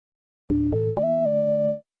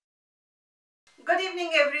Good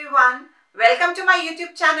evening everyone. Welcome to my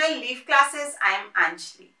YouTube channel Leaf Classes. I am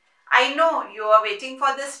Anjali. I know you are waiting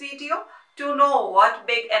for this video to know what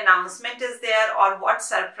big announcement is there or what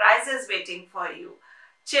surprise is waiting for you.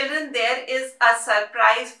 Children, there is a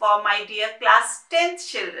surprise for my dear class 10th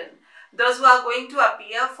children. Those who are going to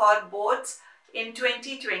appear for boards in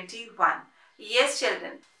 2021. Yes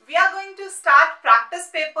children, we are going to start practice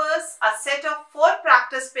papers, a set of 4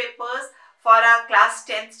 practice papers for our class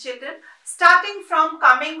 10th children starting from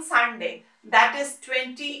coming Sunday, that is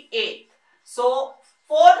 28th. So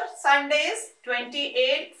 4 Sundays,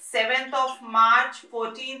 28th, 7th of March,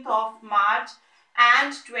 14th of March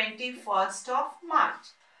and 21st of March.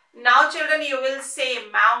 Now children, you will say,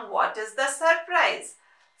 ma'am, what is the surprise?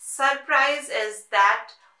 Surprise is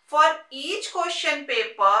that for each question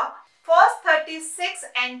paper, first 36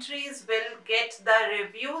 entries will get the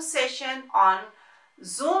review session on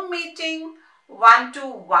Zoom meeting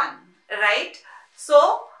 1-to-1, right?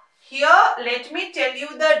 So here let me tell you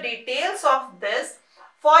the details of this.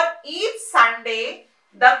 For each Sunday,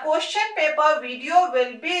 the question paper video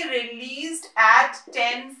will be released at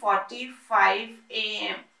 10:45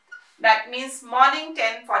 a.m. That means morning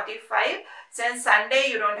 10:45. Since Sunday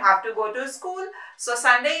you don't have to go to school, so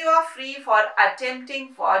Sunday you are free for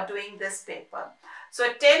attempting for doing this paper.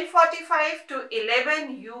 So 10:45 to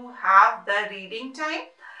 11 you have the reading time,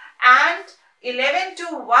 and 11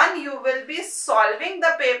 to 1 you will be solving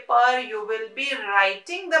the paper, you will be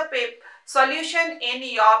writing the solution in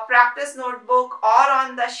your practice notebook or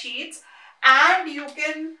on the sheets, and you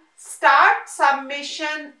can start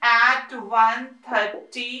submission at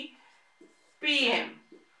 1:30 p.m.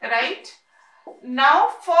 right? Now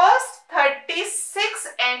first 36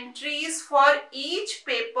 entries for each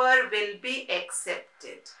paper will be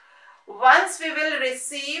accepted. Once we will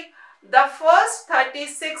receive the first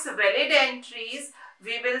 36 valid entries,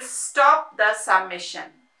 we will stop the submission.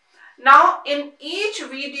 Now in each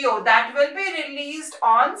video that will be released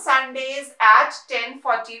on Sundays at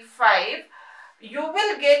 10:45, you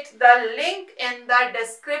will get the link in the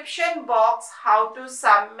description box how to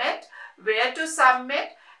submit, where to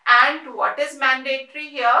submit, and what is mandatory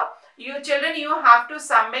here. You children, you have to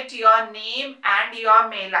submit your name and your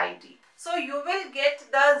mail ID. So you will get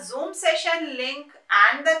the Zoom session link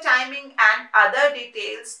and the timing and other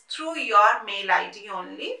details through your mail ID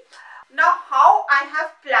only. Now how I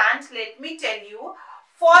have planned, let me tell you.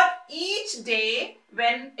 For each day,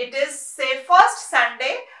 when it is say first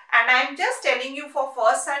Sunday, and I am just telling you for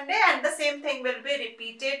first Sunday, and the same thing will be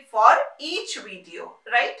repeated for each video,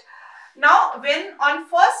 right? Now when on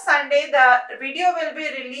first Sunday the video will be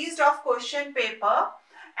released of question paper,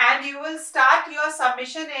 and you will start your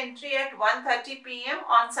submission entry at 1:30 p.m.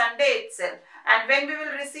 on Sunday itself, and when we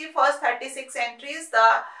will receive first 36 entries, the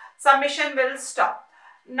submission will stop.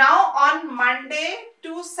 Now on Monday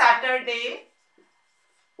to Saturday,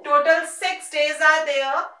 total 6 days are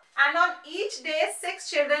there, and on each day 6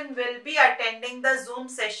 children will be attending the Zoom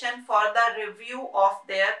session for the review of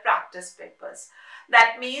their practice papers.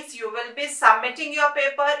 That means you will be submitting your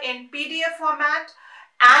paper in PDF format,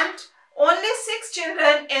 and only 6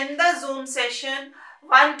 children in the Zoom session,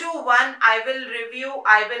 1-to-1. I will review,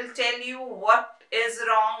 I will tell you what is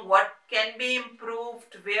wrong, what can be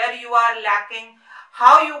improved, where you are lacking,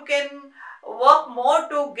 how you can work more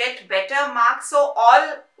to get better marks. So all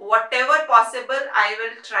whatever possible, I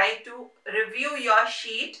will try to review your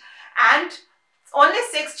sheet, and only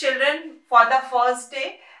 6 children for the first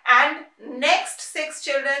day, and next 6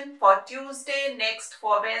 children for Tuesday, next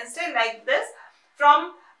for Wednesday, like this.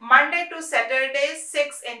 From Monday to Saturday,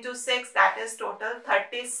 6 into 6, that is total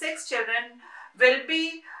 36 children will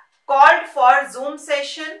be called for Zoom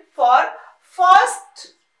session for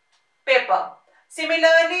first paper.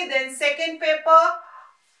 Similarly, then second paper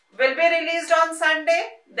will be released on Sunday.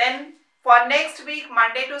 Then for next week,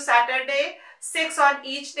 Monday to Saturday, 6 on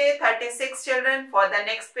each day, 36 children for the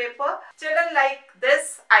next paper. Children, like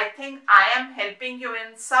this, I think I am helping you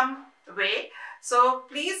in some way. So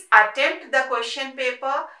please attempt the question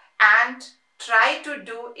paper and try to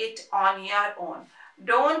do it on your own.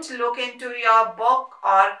 Don't look into your book,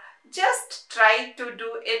 or just try to do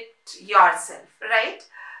it yourself, right?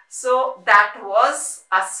 So that was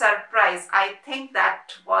a surprise. I think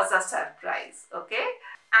that was a surprise, okay?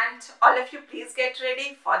 And all of you, please get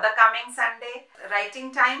ready for the coming Sunday.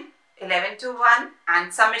 Writing time 11-to-1,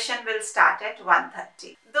 and submission will start at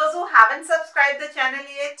 1:30. Those who haven't subscribed the channel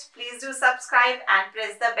yet, please do subscribe and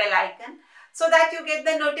press the bell icon so that you get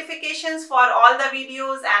the notifications for all the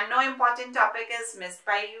videos and no important topic is missed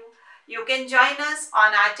by you. You can join us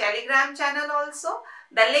on our Telegram channel also.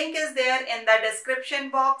 The link is there in the description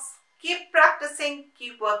box. Keep practicing,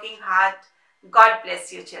 keep working hard. God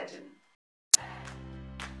bless you, children.